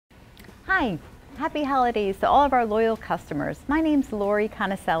Hi, happy holidays to all of our loyal customers. My name's Lori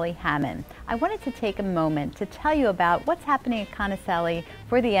Conicelli-Hammond. I wanted to take a moment to tell you about what's happening at Conicelli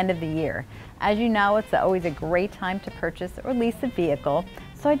for the end of the year. As you know, it's always a great time to purchase or lease a vehicle.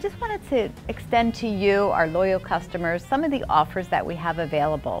 So I just wanted to extend to you, our loyal customers, some of the offers that we have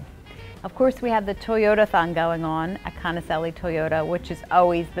available. Of course, we have the Toyotathon going on at Conicelli Toyota, which is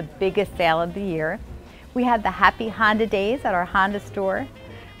always the biggest sale of the year. We have the Happy Honda Days at our Honda store.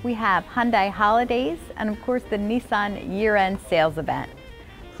 We have Hyundai Holidays, and of course the Nissan year-end sales event.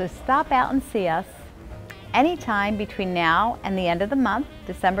 So stop out and see us anytime between now and the end of the month,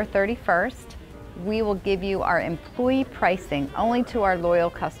 December 31st. We will give you our employee pricing only to our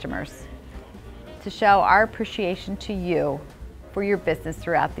loyal customers to show our appreciation to you for your business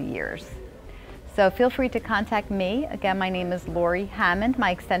throughout the years. So feel free to contact me. Again, my name is Lori Hammond.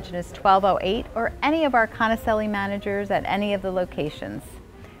 My extension is 1208, or any of our Conicelli managers at any of the locations.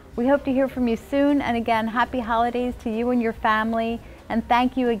 We hope to hear from you soon, and again, happy holidays to you and your family, and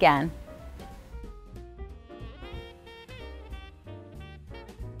thank you again.